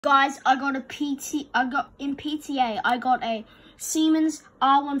Guys, I got in PTA, I got a Siemens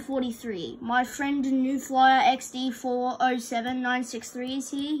r143. My friend New Flyer XD407963 is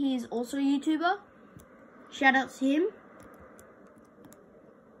here. He is also a YouTuber. Shout out to him.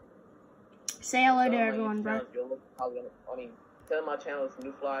 Say hello to everyone, bro. Tell my channel is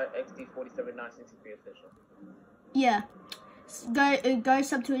New Flyer XD407963 official. Yeah. Go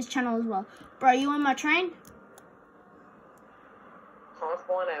sub to his channel as well. Bro, you on my train? I'm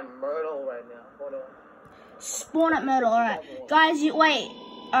spawning at Myrtle right now. Hold on. Spawn at Myrtle, alright. Guys, you wait.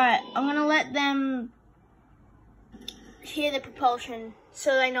 Alright, I'm gonna let them hear the propulsion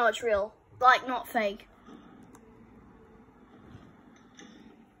so they know it's real. Like, not fake.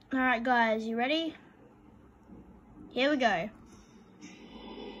 Alright, guys, you ready? Here we go.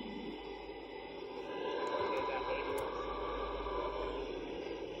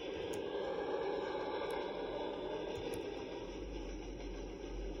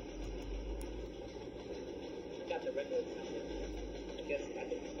 Got the regular system. I guess I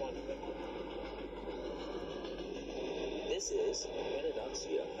can respond to regular. This is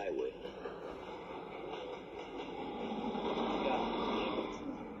Venedoxia Highway.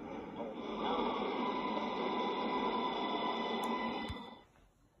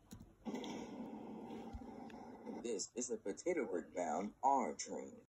 This is a potato brick bound R train.